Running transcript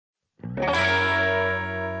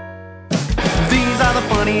the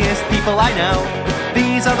funniest people I know.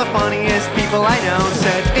 These are the funniest people I know.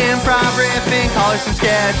 Said improv, riffing, callers and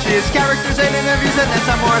sketches, characters and interviews, and then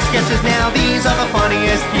some more sketches. Now these are the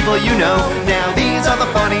funniest people you know. Now these are the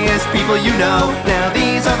funniest people you know. Now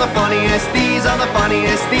these are the funniest, these are the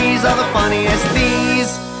funniest, these are the funniest, these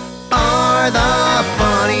are the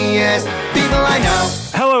funniest people I know.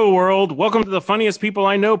 Hello, world. Welcome to the Funniest People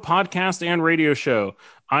I Know podcast and radio show.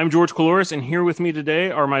 I'm George Caloris, and here with me today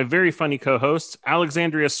are my very funny co-hosts,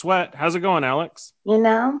 Alexandria Sweat. How's it going, Alex? You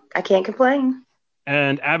know, I can't complain.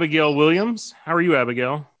 And Abigail Williams. How are you,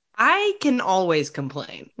 Abigail? I can always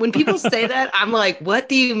complain. When people say that, I'm like, what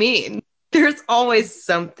do you mean? There's always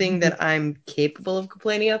something that I'm capable of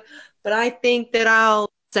complaining of, but I think that I'll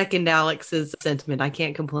second Alex's sentiment. I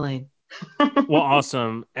can't complain. Well,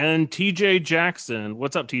 awesome. And TJ Jackson.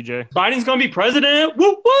 What's up, TJ? Biden's going to be president.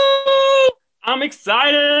 Woo woo! I'm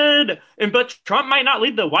excited. But Trump might not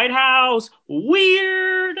leave the White House.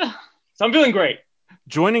 Weird. So I'm feeling great.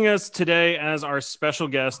 Joining us today as our special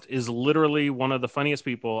guest is literally one of the funniest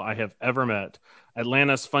people I have ever met.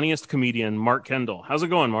 Atlanta's funniest comedian, Mark Kendall. How's it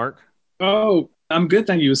going, Mark? Oh, I'm good,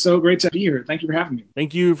 thank you. It's so great to be here. Thank you for having me.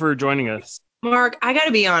 Thank you for joining us. Mark, I got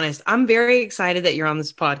to be honest. I'm very excited that you're on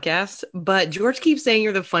this podcast, but George keeps saying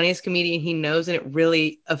you're the funniest comedian he knows, and it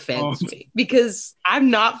really offends me because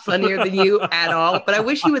I'm not funnier than you at all, but I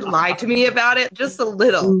wish you would lie to me about it just a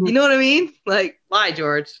little. You know what I mean? Like, lie,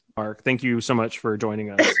 George. Mark, thank you so much for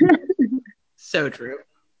joining us. So true.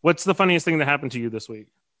 What's the funniest thing that happened to you this week?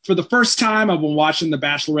 For the first time, I've been watching The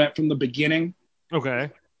Bachelorette from the beginning.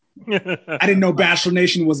 Okay. I didn't know Bachelor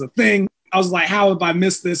Nation was a thing. I was like, how have I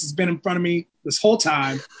missed this? It's been in front of me this whole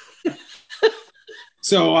time.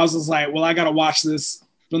 So I was just like, well, I got to watch this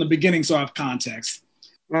from the beginning so I have context.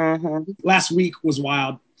 Last week was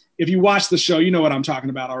wild. If you watch the show, you know what I'm talking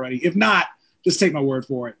about already. If not, just take my word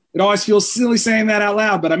for it. It always feels silly saying that out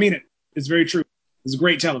loud, but I mean it. It's very true. It's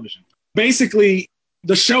great television. Basically,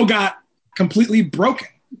 the show got completely broken.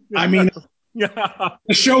 I mean, the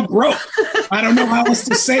show broke. I don't know how else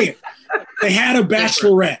to say it. They had a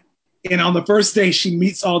bachelorette. And on the first day, she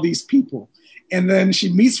meets all these people. And then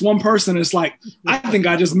she meets one person and it's like, I think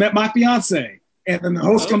I just met my fiance. And then the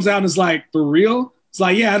host comes out and is like, for real? It's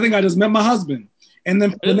like, yeah, I think I just met my husband. And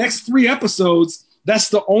then for the next 3 episodes, that's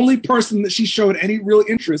the only person that she showed any real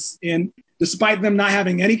interest in, despite them not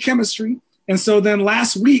having any chemistry. And so then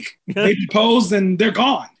last week, they proposed and they're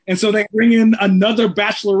gone. And so they bring in another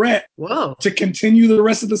bachelorette to continue the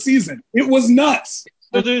rest of the season. It was nuts.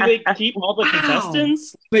 So do they keep all the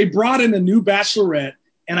contestants? They brought in a new bachelorette,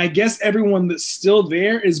 and I guess everyone that's still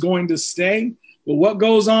there is going to stay. But what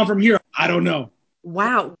goes on from here, I don't know.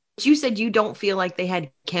 Wow. You said you don't feel like they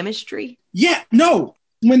had chemistry? Yeah, no.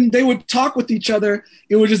 When they would talk with each other,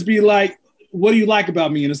 it would just be like, what do you like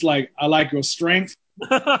about me? And it's like, I like your strength.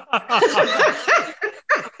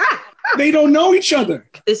 They don't know each other.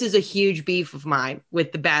 This is a huge beef of mine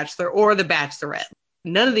with The Bachelor or The Bachelorette.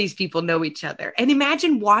 None of these people know each other. And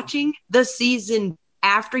imagine watching the season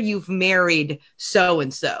after you've married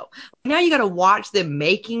so-and-so. Now you got to watch them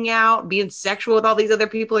making out, being sexual with all these other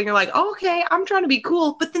people. And you're like, oh, okay, I'm trying to be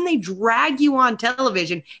cool. But then they drag you on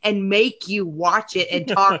television and make you watch it and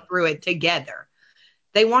talk through it together.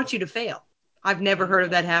 They want you to fail. I've never heard of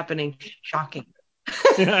that happening. Shocking.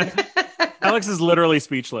 Alex is literally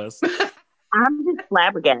speechless. I'm just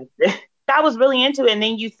flabbergasted. I was really into it. And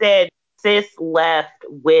then you said, sis left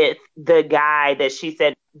with the guy that she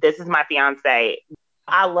said, this is my fiance.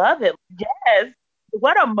 I love it. Yes.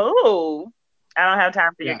 What a move. I don't have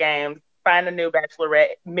time for your games. Find a new bachelorette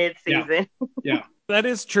mid-season. Yeah. That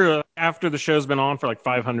is true. After the show's been on for like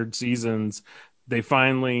 500 seasons, they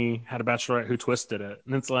finally had a bachelorette who twisted it.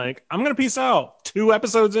 And it's like, I'm going to peace out. 2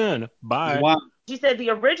 episodes in. Bye. Wow. She said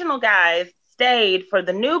the original guys stayed for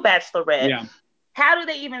the new bachelorette. Yeah. How do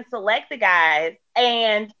they even select the guys?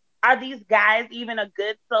 And are these guys even a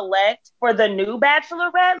good select for the new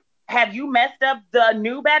bachelorette? Have you messed up the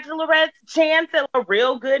new bachelorette's chance at a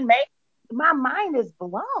real good mate? My mind is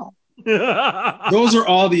blown. Those are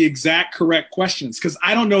all the exact correct questions because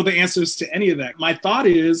I don't know the answers to any of that. My thought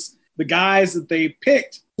is the guys that they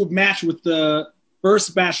picked would match with the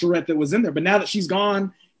first bachelorette that was in there. But now that she's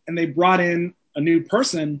gone and they brought in a new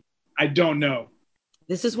person, I don't know.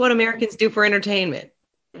 This is what Americans do for entertainment.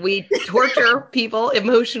 We torture people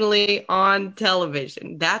emotionally on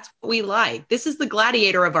television. That's what we like. This is the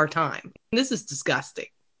Gladiator of our time. This is disgusting.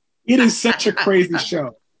 It is such a crazy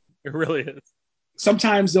show. It really is.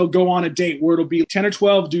 Sometimes they'll go on a date where it'll be 10 or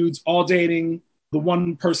 12 dudes all dating the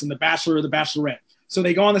one person, the bachelor or the bachelorette. So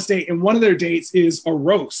they go on this date, and one of their dates is a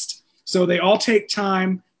roast. So they all take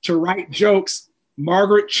time to write jokes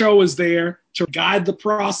Margaret Cho is there to guide the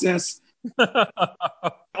process.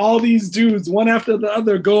 All these dudes, one after the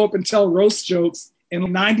other, go up and tell roast jokes. And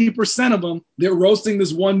 90% of them, they're roasting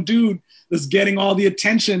this one dude that's getting all the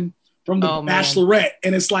attention from the Bachelorette.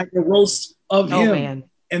 And it's like a roast of him. Man.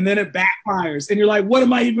 And then it backfires. And you're like, what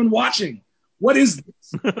am I even watching? What is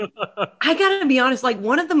this? I gotta be honest, like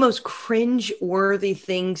one of the most cringe-worthy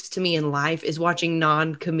things to me in life is watching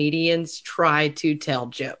non-comedians try to tell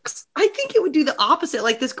jokes. I think it would do the opposite.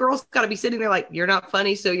 Like this girl's gotta be sitting there like, you're not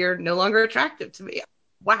funny, so you're no longer attractive to me.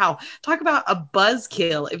 Wow. Talk about a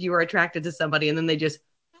buzzkill if you were attracted to somebody and then they just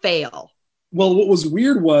fail. Well, what was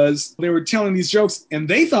weird was they were telling these jokes and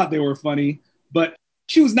they thought they were funny, but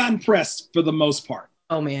she was not impressed for the most part.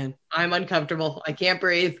 Oh man, I'm uncomfortable. I can't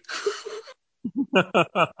breathe.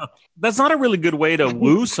 That's not a really good way to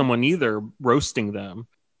woo someone either, roasting them.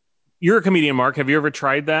 You're a comedian, Mark. Have you ever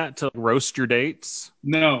tried that, to roast your dates?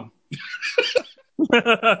 No.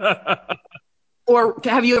 Or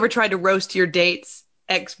have you ever tried to roast your dates'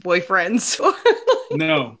 ex-boyfriends?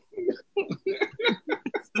 No.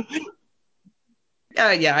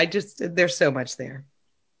 Yeah, there's so much there.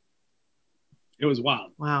 It was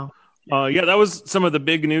wild. Wow. Yeah, that was some of the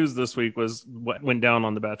big news this week, was what went down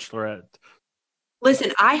on The Bachelorette.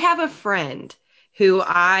 Listen, I have a friend who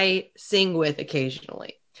I sing with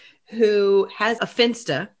occasionally who has a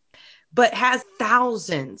Finsta, but has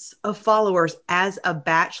thousands of followers as a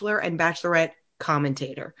Bachelor and Bachelorette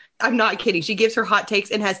commentator. I'm not kidding. She gives her hot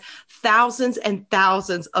takes and has thousands and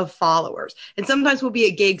thousands of followers. And sometimes we'll be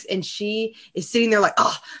at gigs and she is sitting there like,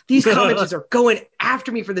 oh, these commenters are going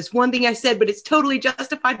after me for this one thing I said, but it's totally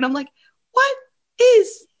justified. And I'm like, what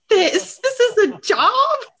is this? This is a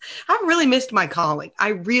job? I've really missed my calling. I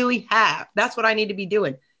really have. That's what I need to be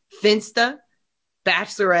doing. Finsta,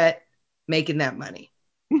 Bachelorette, making that money.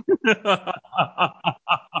 I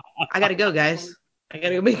got to go, guys. I got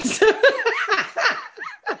to go make some.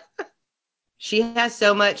 She has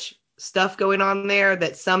so much stuff going on there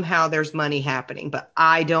that somehow there's money happening, but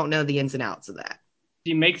I don't know the ins and outs of that.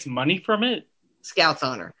 She makes money from it? Scouts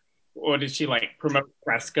on her. Or did she like promote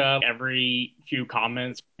Fresca every few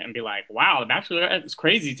comments and be like, wow, The Bachelorette is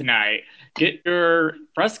crazy tonight. Get your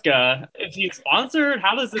Fresca. Is he sponsored?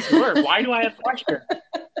 How does this work? Why do I have pressure?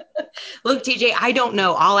 Look, TJ, I don't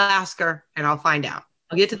know. I'll ask her and I'll find out.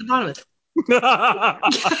 I'll get to the bottom of it.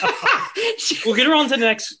 We'll get her on to the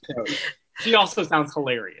next show. She also sounds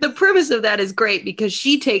hilarious. The premise of that is great because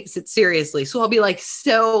she takes it seriously. So I'll be like,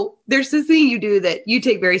 so there's this thing you do that you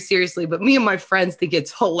take very seriously, but me and my friends think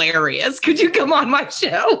it's hilarious. Could you come on my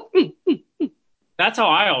show? That's how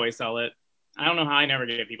I always sell it. I don't know how I never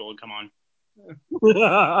get people to come on.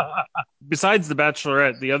 Besides The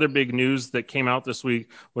Bachelorette, the other big news that came out this week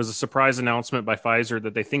was a surprise announcement by Pfizer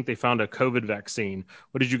that they think they found a COVID vaccine.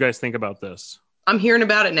 What did you guys think about this? I'm hearing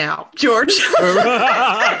about it now, George.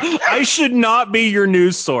 I should not be your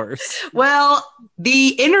news source. Well, the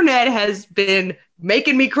internet has been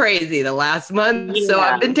making me crazy the last month, so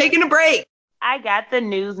I've been taking a break. I got the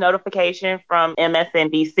news notification from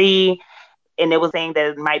MSNBC, and it was saying that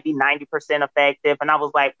it might be 90% effective. And I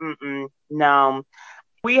was like, no.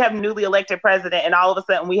 We have newly elected president, and all of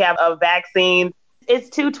a sudden we have a vaccine. It's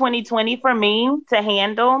too 2020 for me to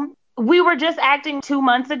handle. We were just acting 2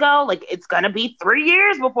 months ago like it's going to be 3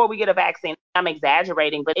 years before we get a vaccine. I'm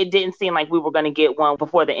exaggerating, but it didn't seem like we were going to get one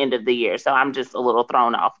before the end of the year. So I'm just a little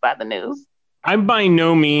thrown off by the news. I'm by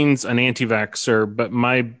no means an anti-vaxxer, but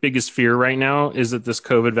my biggest fear right now is that this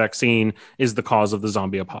COVID vaccine is the cause of the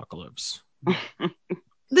zombie apocalypse.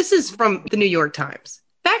 This is from the New York Times.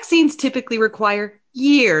 Vaccines typically require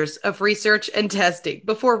years of research and testing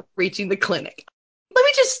before reaching the clinic. Let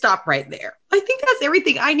me just stop right there. I think that's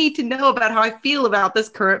everything I need to know about how I feel about this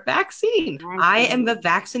current vaccine. I am a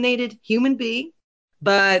vaccinated human being,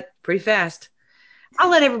 but pretty fast. I'll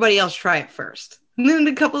let everybody else try it first. And then in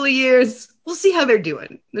a couple of years, we'll see how they're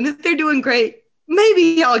doing. And if they're doing great,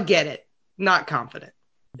 maybe I'll get it. Not confident.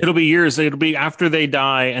 It'll be years. It'll be after they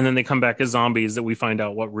die and then they come back as zombies that we find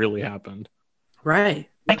out what really happened. Right.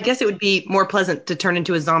 I guess it would be more pleasant to turn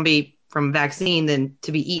into a zombie from vaccine than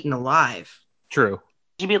to be eaten alive. True.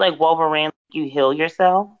 You'd be like Wolverine, you heal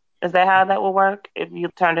yourself. Is that how that would work if you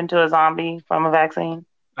turned into a zombie from a vaccine?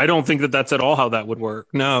 I don't think that that's at all how that would work.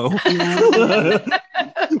 No.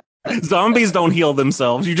 Zombies don't heal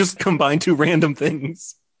themselves. You just combine two random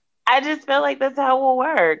things. I just feel like that's how it will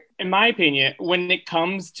work. In my opinion, when it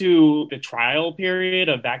comes to the trial period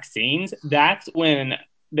of vaccines, that's when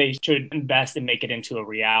they should invest and make it into a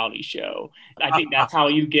reality show. I think that's how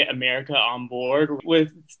you get America on board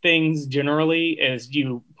with things generally, is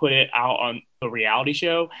you put it out on a reality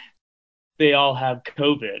show. they all have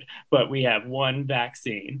COVID, but we have one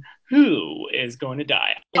vaccine. Who is going to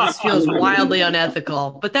die? This feels wildly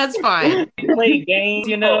unethical, but that's fine. Play games,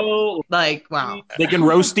 you know. Like, wow. They can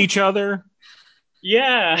roast each other.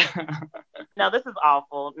 Yeah. No, this is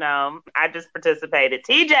awful. No, I just participated.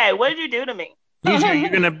 TJ, what did you do to me? TJ, you're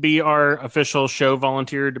going to be our official show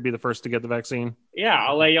volunteer to be the first to get the vaccine? Yeah,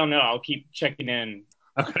 I'll let y'all know. I'll keep checking in.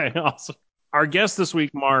 Okay, awesome. Our guest this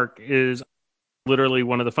week, Mark, is literally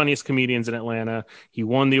one of the funniest comedians in Atlanta. He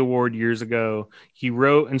won the award years ago. He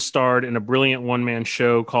wrote and starred in a brilliant one-man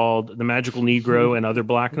show called The Magical Negro and Other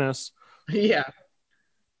Blackness. Yeah.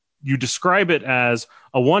 You describe it as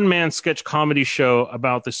a one-man sketch comedy show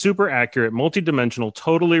about the super accurate, multidimensional,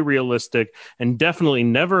 totally realistic, and definitely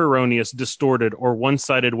never erroneous, distorted, or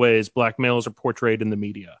one-sided ways black males are portrayed in the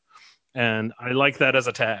media. And I like that as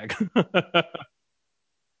a tag.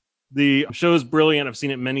 The show is brilliant. I've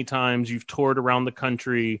seen it many times. You've toured around the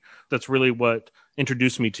country. That's really what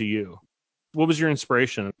introduced me to you. What was your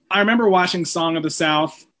inspiration? I remember watching Song of the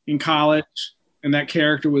South in college, and that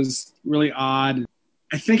character was really odd.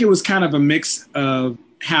 I think it was kind of a mix of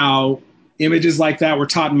how images like that were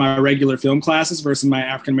taught in my regular film classes versus my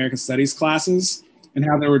African American studies classes, and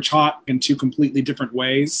how they were taught in two completely different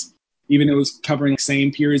ways, even though it was covering the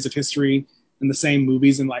same periods of history in the same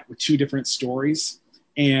movies and like with two different stories.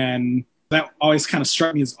 And that always kind of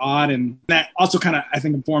struck me as odd. And that also kind of, I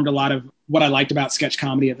think, informed a lot of what I liked about sketch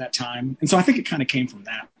comedy at that time. And so I think it kind of came from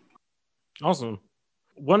that. Awesome.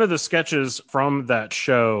 One of the sketches from that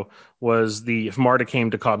show was the If Marta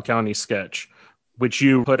Came to Cobb County sketch, which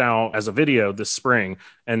you put out as a video this spring.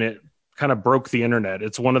 And it kind of broke the internet.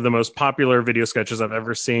 It's one of the most popular video sketches I've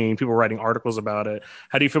ever seen. People writing articles about it.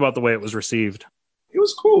 How do you feel about the way it was received? It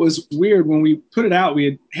was cool. It was weird. When we put it out,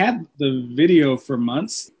 we had the video for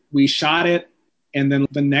months. We shot it, and then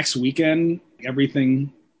the next weekend,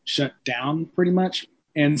 everything shut down pretty much.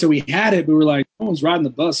 And so we had it, but we were like, I was riding the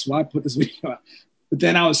bus. Why put this video out? But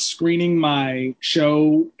then I was screening my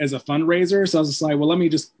show as a fundraiser. So I was just like, well, let me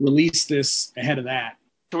just release this ahead of that.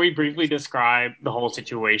 Can we briefly describe the whole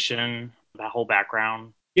situation, that whole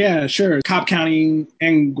background? Yeah, sure. Cobb County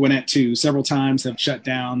and Gwinnett, too, several times have shut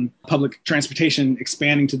down public transportation,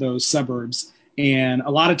 expanding to those suburbs. And a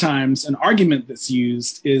lot of times an argument that's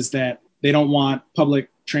used is that they don't want public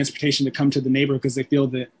transportation to come to the neighborhood because they feel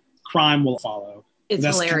that crime will follow. It's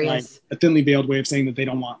that's hilarious. Kind of like a thinly veiled way of saying that they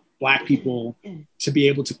don't want Black people to be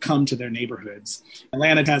able to come to their neighborhoods.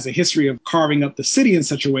 Atlanta has a history of carving up the city in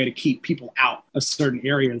such a way to keep people out of certain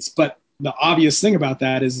areas. But the obvious thing about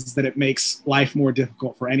that is that it makes life more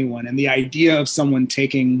difficult for anyone. And the idea of someone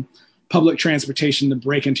taking public transportation to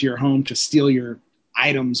break into your home to steal your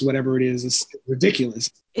items, whatever it is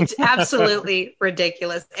ridiculous. It's absolutely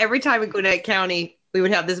ridiculous. Every time in Gwinnett County, we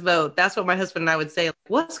would have this vote. That's what my husband and I would say.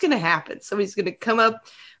 What's going to happen? Somebody's going to come up,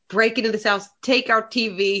 break into this house, take our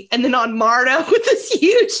TV, and then on Marta with this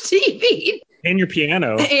huge TV. And your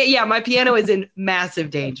piano. Yeah, my piano is in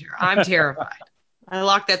massive danger. I'm terrified. I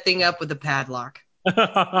locked that thing up with a padlock.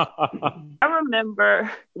 I remember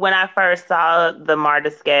when I first saw the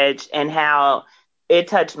Marta sketch and how it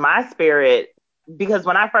touched my spirit, because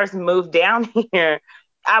when I first moved down here,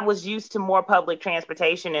 I was used to more public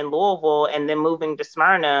transportation in Louisville, and then moving to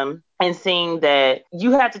Smyrna and seeing that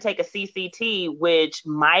you had to take a CCT, which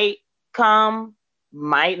might come,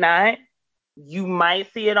 might not. You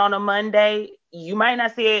might see it on a Monday. You might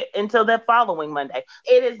not see it until the following Monday.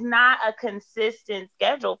 It is not a consistent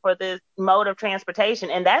schedule for this mode of transportation.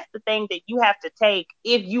 And that's the thing that you have to take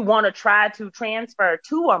if you want to try to transfer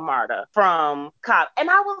to a MARTA from Cobb. And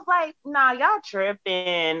I was like, nah, y'all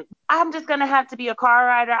tripping. I'm just going to have to be a car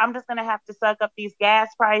rider. I'm just going to have to suck up these gas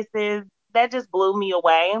prices. That just blew me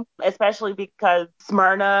away, especially because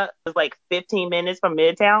Smyrna is like 15 minutes from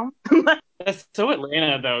Midtown. That's so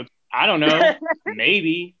Atlanta, though. I don't know.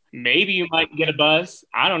 Maybe you might get a bus.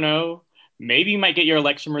 I don't know. Maybe you might get your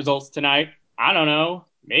election results tonight. I don't know.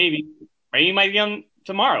 Maybe you might be on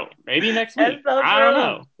tomorrow. Maybe next week. So I don't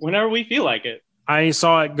know. Whenever we feel like it. I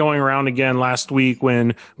saw it going around again last week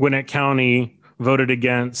when Gwinnett County voted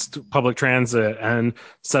against public transit, and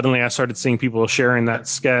suddenly I started seeing people sharing that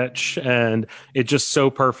sketch, and it's just so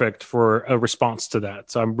perfect for a response to that.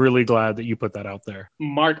 So I'm really glad that you put that out there.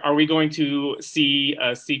 Mark, are we going to see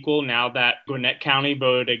a sequel now that Gwinnett County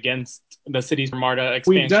voted against the city's MARTA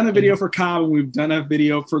expansion? We've done a video for Cobb and we've done a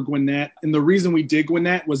video for Gwinnett. And the reason we did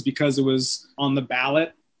Gwinnett was because it was on the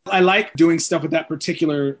ballot. I like doing stuff with that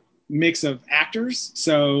particular mix of actors.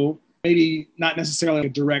 So maybe not necessarily a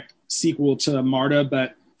direct sequel to MARTA,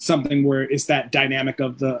 but something where it's that dynamic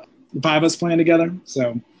of the five of us playing together.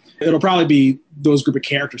 So it'll probably be those group of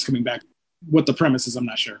characters coming back. what the premise is, I'm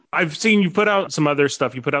not sure. I've seen you put out some other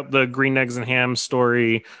stuff. You put out the Green Eggs and Ham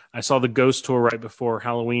story. I saw the Ghost Tour right before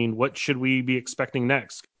Halloween. What should we be expecting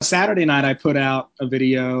next? Saturday night, I put out a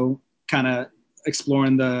video kind of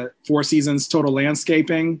exploring the Four Seasons total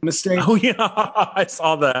landscaping mistake. Oh, yeah, I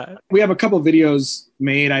saw that. We have a couple of videos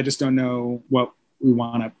made. I just don't know what we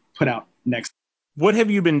want to put out next. What have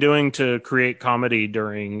you been doing to create comedy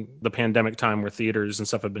during the pandemic time where theaters and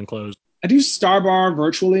stuff have been closed? I do Star Bar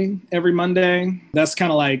virtually every Monday. That's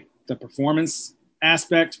kind of like the performance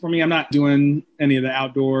aspect for me. I'm not doing any of the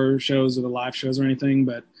outdoor shows or the live shows or anything,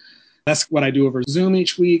 but that's what I do over Zoom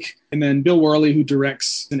each week. And then Bill Worley, who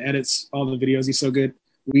directs and edits all the videos, he's so good.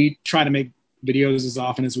 We try to make videos as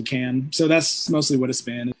often as we can. So that's mostly what it's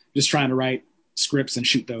been, just trying to write scripts and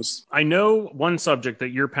shoot those. I know one subject that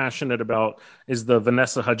you're passionate about is the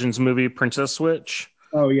Vanessa Hudgens movie, Princess Switch.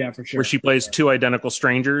 Oh, yeah, for sure. Where she plays two identical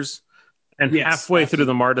strangers. And halfway through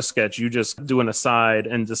the Marta sketch, you just do an aside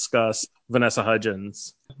and discuss Vanessa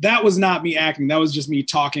Hudgens. That was not me acting. That was just me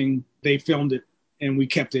talking. They filmed it and we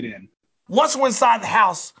kept it in. Once we're inside the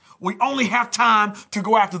house, we only have time to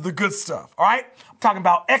go after the good stuff, all right? I'm talking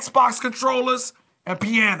about Xbox controllers and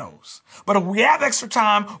pianos. But if we have extra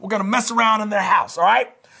time, we're going to mess around in their house, all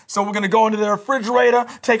right? So we're going to go into their refrigerator,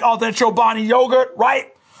 take all that Chobani yogurt,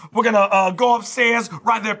 right? We're going to go upstairs,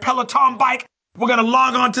 ride their Peloton bike. We're going to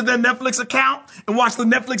log on to their Netflix account and watch the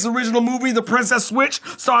Netflix original movie, The Princess Switch,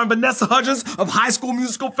 starring Vanessa Hudgens of High School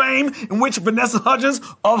Musical fame, in which Vanessa Hudgens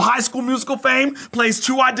of High School Musical fame plays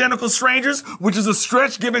two identical strangers, which is a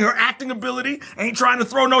stretch given her acting ability. Ain't trying to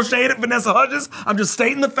throw no shade at Vanessa Hudgens. I'm just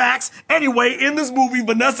stating the facts. Anyway, in this movie,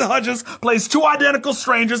 Vanessa Hudgens plays two identical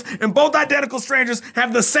strangers, and both identical strangers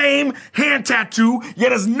have the same hand tattoo,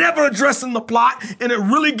 yet is never addressed in the plot, and it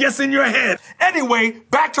really gets in your head. Anyway,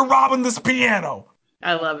 back to robbing this piano.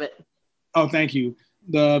 I love it. Oh, thank you.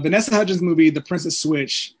 The Vanessa Hudgens movie, The Princess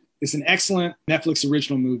Switch, is an excellent Netflix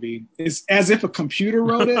original movie. It's as if a computer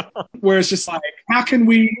wrote it, where it's just like, how can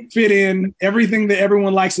we fit in everything that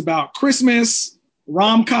everyone likes about Christmas,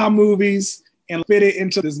 rom-com movies, and fit it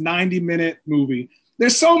into this 90-minute movie?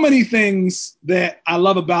 There's so many things that I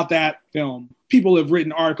love about that film. People have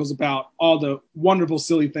written articles about all the wonderful,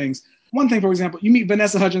 silly things. One thing, for example, you meet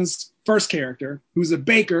Vanessa Hudgens' first character, who's a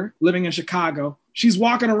baker living in Chicago. She's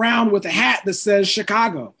walking around with a hat that says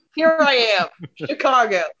Chicago. Here I am,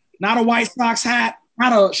 Chicago. Not a White Sox hat,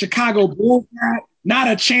 not a Chicago Bulls hat, not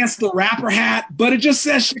a Chance the Rapper hat, but it just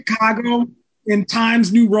says Chicago in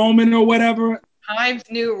Times New Roman or whatever. Times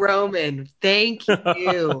New Roman. Thank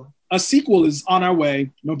you. A sequel is on our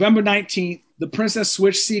way, November 19th. The Princess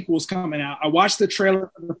Switch sequel's coming out. I watched the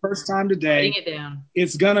trailer for the first time today. Writing it down.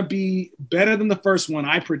 It's going to be better than the first one,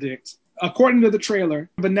 I predict. According to the trailer,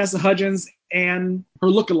 Vanessa Hudgens and her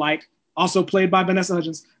lookalike, also played by Vanessa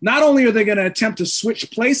Hudgens, not only are they going to attempt to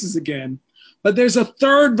switch places again, but there's a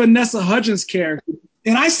third Vanessa Hudgens character.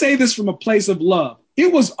 And I say this from a place of love.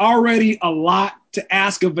 It was already a lot to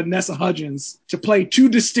ask of Vanessa Hudgens to play two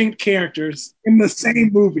distinct characters in the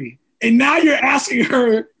same movie. And now you're asking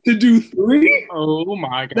her to do three? Oh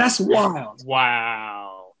my God. That's wild.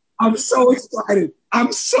 Wow. I'm so excited.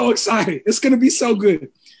 It's going to be so good.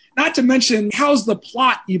 Not to mention, how's the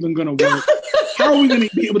plot even going to work? How are we going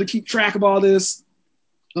to be able to keep track of all this?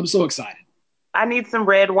 I'm so excited. I need some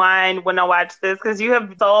red wine when I watch this because you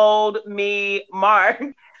have told me, Mark,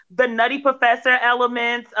 the Nutty Professor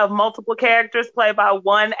elements of multiple characters played by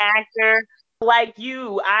one actor. Like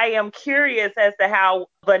you, I am curious as to how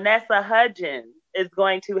Vanessa Hudgens is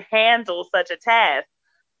going to handle such a task.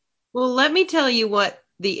 Well, let me tell you what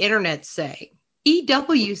the internet say.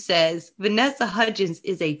 EW says Vanessa Hudgens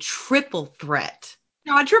is a triple threat.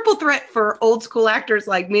 Now, a triple threat for old school actors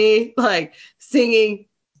like me, like singing,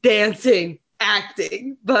 dancing,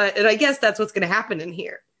 acting. And I guess that's what's going to happen in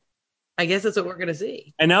here. I guess that's what we're going to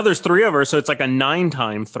see. And now there's three of her, so it's like a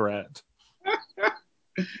 9-time threat.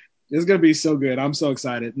 It's going to be so good. I'm so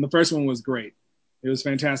excited. And the first one was great. It was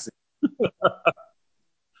fantastic.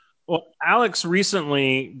 Well, Alex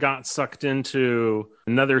recently got sucked into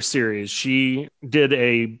another series. She did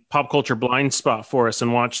a pop culture blind spot for us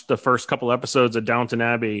and watched the first couple episodes of Downton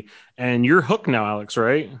Abbey. And you're hooked now, Alex,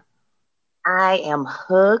 right? I am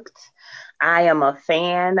hooked. I am a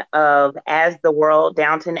fan of As the World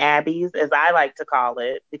Downton Abbeys, as I like to call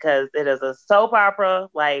it, because it is a soap opera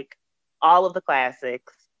like all of the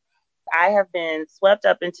classics. I have been swept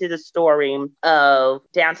up into the story of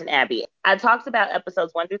Downton Abbey. I talked about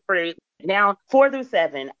episodes 1 through 3. Now, 4 through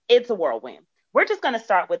 7, it's a whirlwind. We're just going to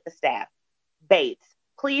start with the staff. Bates,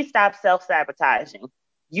 please stop self-sabotaging.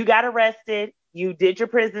 You got arrested. You did your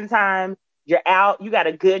prison time. You're out. You got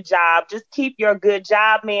a good job. Just keep your good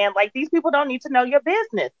job, man. Like, these people don't need to know your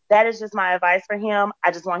business. That is just my advice for him.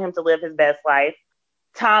 I just want him to live his best life.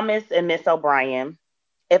 Thomas and Miss O'Brien.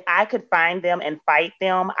 If I could find them and fight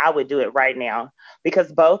them, I would do it right now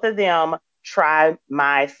because both of them try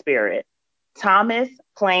my spirit. Thomas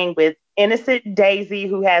playing with innocent Daisy,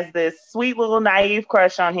 who has this sweet little naive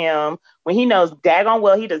crush on him when he knows daggone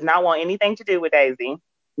well he does not want anything to do with Daisy.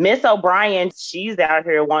 Miss O'Brien, she's out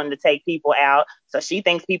here wanting to take people out. So she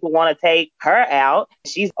thinks people want to take her out.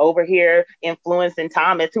 She's over here influencing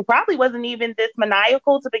Thomas, who probably wasn't even this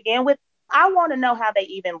maniacal to begin with. I want to know how they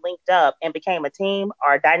even linked up and became a team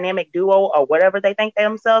or a dynamic duo or whatever they think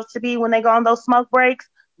themselves to be when they go on those smoke breaks.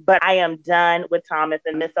 But I am done with Thomas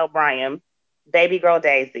and Miss O'Brien. Baby girl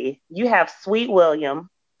Daisy, you have sweet William,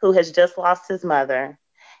 who has just lost his mother,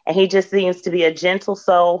 and he just seems to be a gentle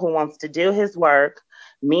soul who wants to do his work.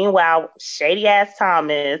 Meanwhile, shady ass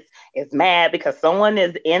Thomas is mad because someone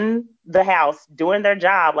is in the house doing their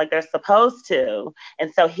job like they're supposed to.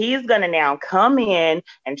 And so he's going to now come in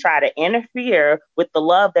and try to interfere with the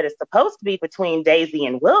love that is supposed to be between Daisy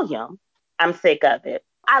and William. I'm sick of it.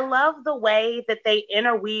 I love the way that they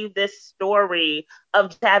interweave this story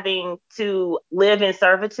of having to live in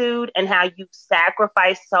servitude and how you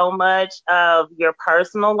sacrifice so much of your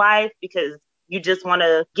personal life because you just want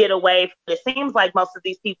to get away. It seems like most of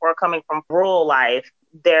these people are coming from rural life.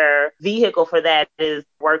 Their vehicle for that is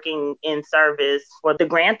working in service for the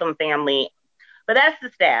Grantham family. But that's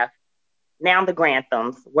the staff. Now the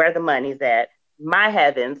Granthams, where the money's at. My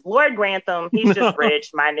heavens, Lord Grantham, he's just rich,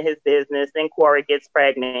 minding his business. Then Cora gets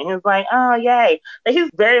pregnant. He's like, oh, yay. But he's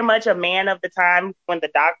very much a man of the time. When the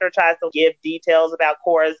doctor tries to give details about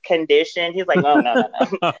Cora's condition, he's like, oh, no.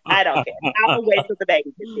 I don't care. I'll wait till the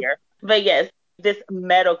baby gets here. But yes, this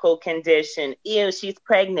medical condition. Ew, she's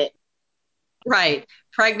pregnant. Right.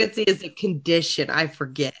 Pregnancy is a condition. I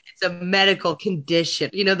forget. It's a medical condition.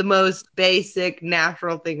 The most basic,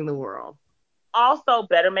 natural thing in the world. Also,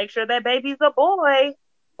 better make sure that baby's a boy.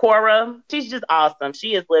 Cora, she's just awesome.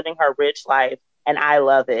 She is living her rich life, and I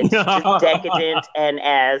love it. Just decadent and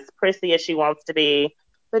as prissy as she wants to be.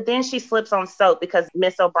 But then she slips on soap because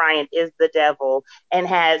Miss O'Brien is the devil and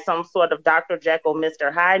had some sort of Dr. Jekyll,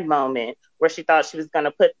 Mr. Hyde moment where she thought she was going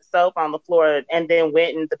to put the soap on the floor and then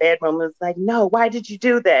went in the bedroom and was like, no, why did you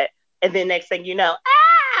do that? And then next thing you know,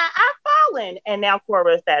 I've fallen. And now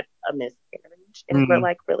Cora's at a miscarriage. And we're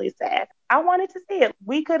like really sad. I wanted to see it.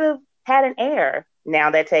 We could have had an heir. Now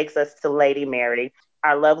that takes us to Lady Mary.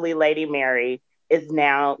 Our lovely Lady Mary is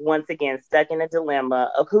now once again stuck in a dilemma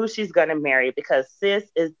of who she's going to marry because Sis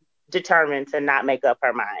is determined to not make up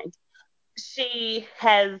her mind. She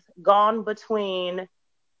has gone between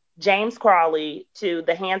James Crawley to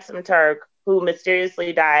the handsome Turk who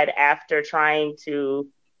mysteriously died after trying to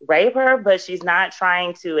rape her, but she's not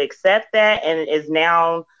trying to accept that and is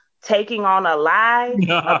now taking on a lie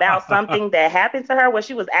about something that happened to her where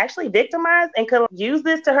she was actually victimized and could use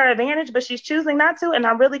this to her advantage, but she's choosing not to. And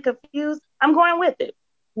I'm really confused. I'm going with it.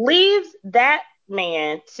 Leaves that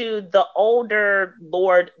man to the older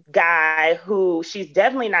Lord guy who she's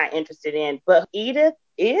definitely not interested in, but Edith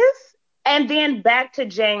is. And then back to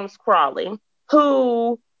James Crawley,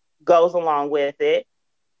 who goes along with it.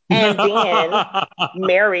 And then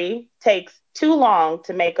Mary takes too long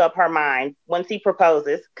to make up her mind once he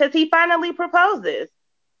proposes, because he finally proposes.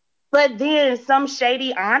 But then some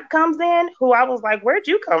shady aunt comes in who I was like, where'd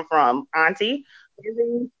you come from, auntie?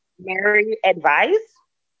 Giving Mary advice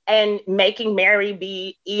and making Mary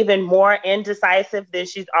be even more indecisive than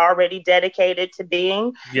she's already dedicated to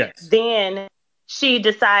being. Yes. Then she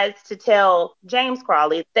decides to tell James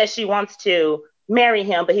Crawley that she wants to marry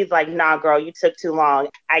him, but he's like, nah, girl, you took too long.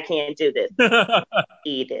 I can't do this.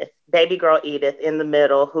 Edith, baby girl Edith in the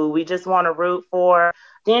middle, who we just want to root for.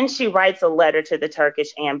 Then she writes a letter to the Turkish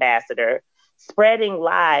ambassador, spreading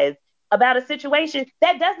lies about a situation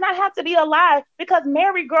that does not have to be a lie because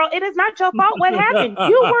Mary, girl, it is not your fault what happened.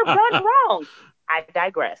 You were done wrong. I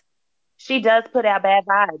digress. She does put out bad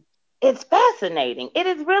vibes. It's fascinating. It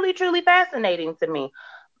is really, truly fascinating to me.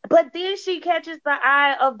 But then she catches the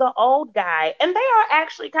eye of the old guy, and they are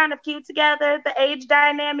actually kind of cute together. The age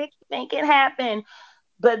dynamic, make it happen.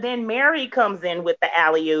 But then Mary comes in with the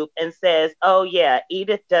alley-oop and says, oh, yeah,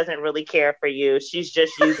 Edith doesn't really care for you. She's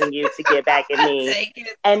just using you to get back at me.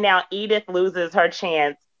 And now Edith loses her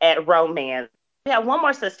chance at romance. We have one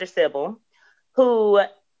more sister, Sybil, who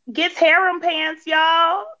gets harem pants,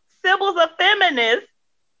 y'all. Sybil's a feminist.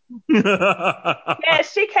 Yeah,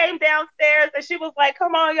 she came downstairs and she was like,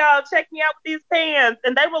 "Come on, y'all, check me out with these pants."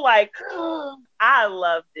 And they were like, I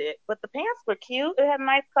loved it. But the pants were cute. It had a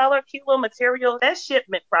nice color, cute little material. That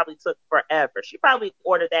shipment probably took forever. She probably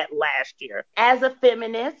ordered that last year. As a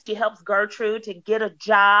feminist, she helps Gertrude to get a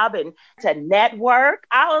job and to network.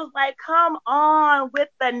 I was like, come on with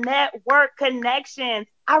the network connections.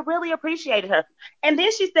 I really appreciated her. And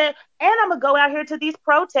then she said, and I'm going to go out here to these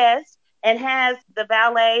protests, and has the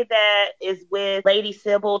valet that is with Lady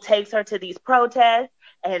Sybil takes her to these protests,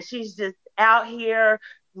 and she's just out here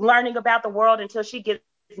learning about the world until she gets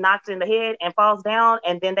knocked in the head and falls down,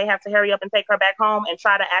 and then they have to hurry up and take her back home and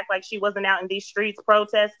try to act like she wasn't out in these streets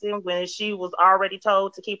protesting when she was already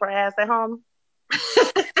told to keep her ass at home.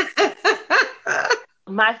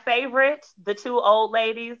 My favorite, the two old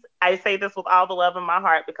ladies. I say this with all the love in my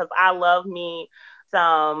heart because I love me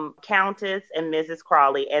some Countess and Mrs.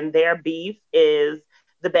 Crawley, and their beef is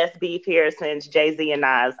the best beef here since Jay-Z and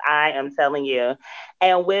Nas. I am telling you.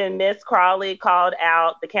 And when Miss Crawley called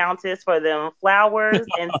out the Countess for them flowers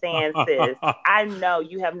and saying, "Sis, I know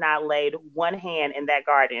you have not laid one hand in that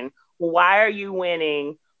garden. Why are you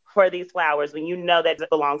winning for these flowers when you know that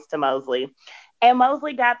belongs to Mosley?" And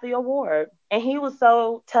Mosley got the award. And he was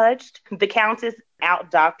so touched. The Countess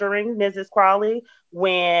out doctoring Mrs. Crawley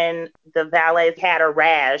when the valet had a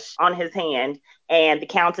rash on his hand, and the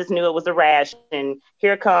Countess knew it was a rash. And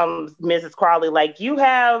here comes Mrs. Crawley, like, "You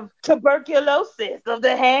have tuberculosis of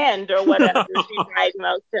the hand," or whatever she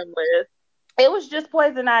diagnosed him with. It was just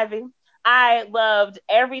poison ivy. I loved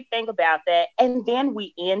everything about that. And then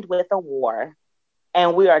we end with a war.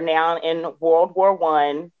 And we are now in World War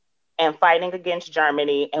I and fighting against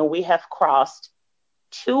Germany. And we have crossed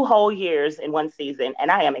 2 whole years in one season. And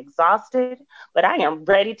I am exhausted, but I am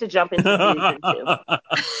ready to jump into season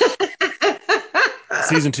 2.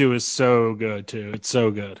 Season 2 is so good, too. It's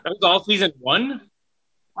so good. That was all season 1?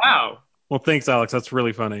 Wow. Well, thanks, Alex. That's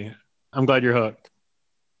really funny. I'm glad you're hooked.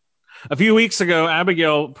 A few weeks ago,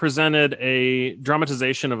 Abigail presented a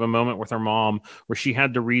dramatization of a moment with her mom where she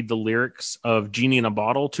had to read the lyrics of Genie in a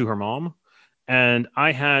Bottle to her mom. And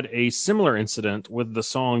I had a similar incident with the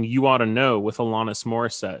song You Ought to Know with Alanis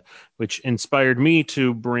Morissette, which inspired me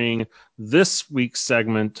to bring this week's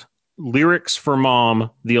segment, Lyrics for Mom,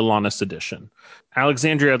 the Alanis edition.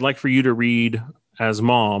 Alexandria, I'd like for you to read as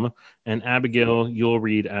mom, and Abigail, you'll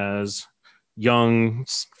read as young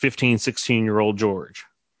 15, 16-year-old George.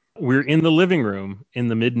 We're in the living room in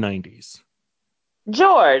the mid-90s.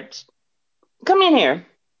 George, come in here.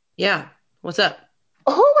 Yeah, what's up?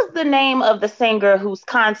 Who was the name of the singer whose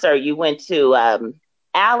concert you went to?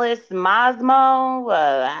 Alice Mosmo?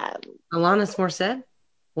 Alanis Morissette?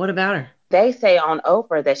 What about her? They say on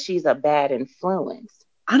Oprah that she's a bad influence.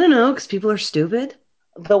 I don't know, because people are stupid.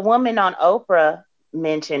 The woman on Oprah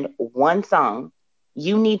mentioned one song.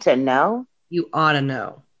 You Need to Know? You ought to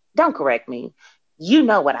know. Don't correct me. You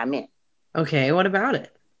know what I meant. Okay, what about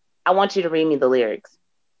it? I want you to read me the lyrics.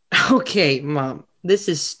 Okay, Mom, this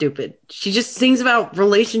is stupid. She just sings about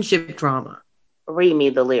relationship drama. Read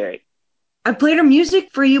me the lyric. I played her music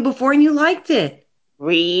for you before and you liked it.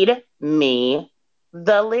 Read me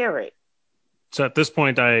the lyric. So at this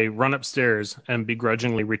point, I run upstairs and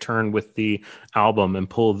begrudgingly return with the album and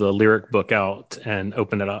pull the lyric book out and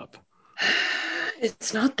open it up.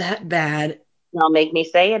 It's not that bad. Don't make me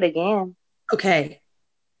say it again. Okay.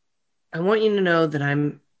 I want you to know that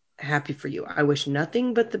I'm happy for you. I wish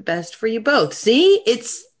nothing but the best for you both. See?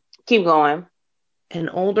 It's... Keep going. An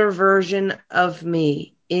older version of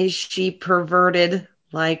me. Is she perverted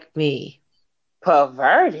like me?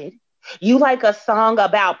 Perverted? You like a song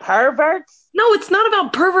about perverts? No, it's not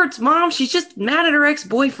about perverts, Mom. She's just mad at her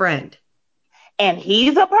ex-boyfriend. And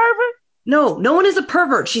he's a pervert? No, no one is a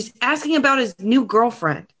pervert. She's asking about his new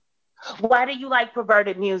girlfriend. Why do you like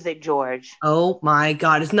perverted music, George? Oh my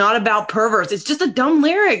God, it's not about perverts. It's just a dumb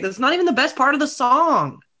lyric. That's not even the best part of the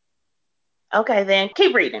song. Okay, then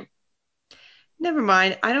keep reading. Never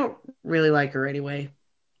mind. I don't really like her anyway.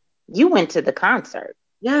 You went to the concert.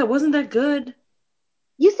 Yeah, it wasn't that good.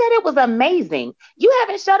 You said it was amazing. You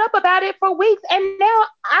haven't shut up about it for weeks, and now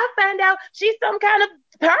I find out she's some kind of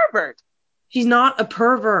pervert. She's not a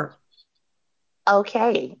pervert.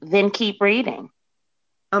 Okay, then keep reading.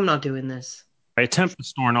 I'm not doing this. I attempt to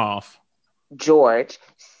storm off. George,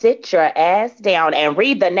 sit your ass down and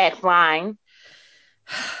read the next line.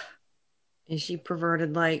 Is she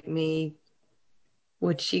perverted like me?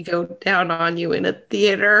 Would she go down on you in a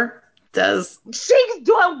theater? She's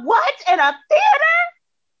doing what in a theater?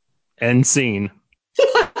 End scene.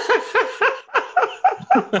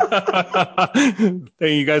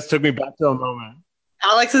 Hey, you guys took me back to a moment.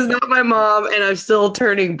 Alex is not my mom, and I'm still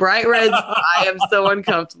turning bright red. I am so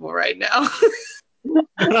uncomfortable right now.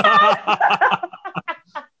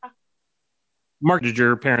 Mark, did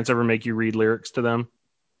your parents ever make you read lyrics to them?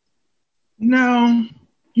 No.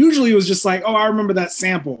 Usually it was just like, oh, I remember that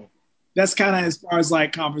sample. That's kind of as far as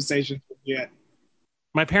like conversation would get.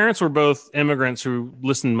 My parents were both immigrants who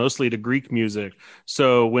listened mostly to Greek music.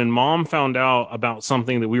 So when mom found out about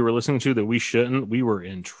something that we were listening to that we shouldn't, we were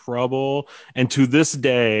in trouble. And to this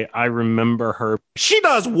day, I remember her. She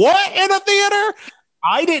does what in a theater?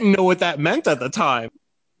 I didn't know what that meant at the time.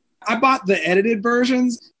 I bought the edited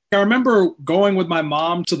versions. I remember going with my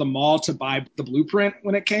mom to the mall to buy the Blueprint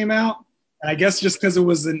when it came out. And I guess just because it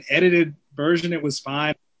was an edited version, it was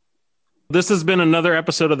fine. This has been another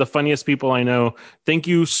episode of The Funniest People I Know. Thank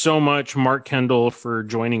you so much, Mark Kendall, for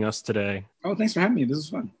joining us today. Oh, thanks for having me. This was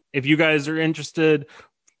fun. If you guys are interested,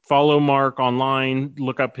 follow Mark online,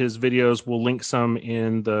 look up his videos. We'll link some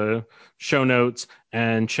in the show notes,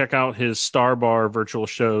 and check out his Starbar virtual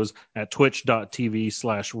shows at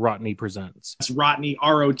twitch.tv/Rotney Presents. That's Rotney,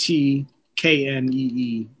 ROTKNEE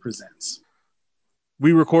Presents.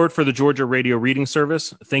 We record for the Georgia Radio Reading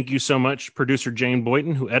Service. Thank you so much, producer Jane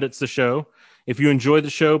Boynton, who edits the show. If you enjoyed the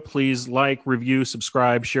show, please like, review,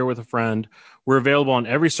 subscribe, share with a friend. We're available on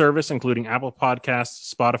every service, including Apple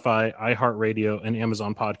Podcasts, Spotify, iHeartRadio, and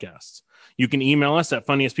Amazon Podcasts. You can email us at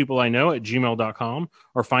funniestpeopleiknow@gmail.com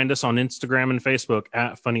or find us on Instagram and Facebook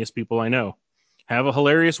at funniestpeopleiknow. Have a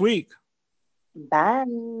hilarious week. Bye.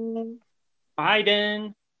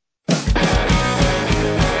 Biden.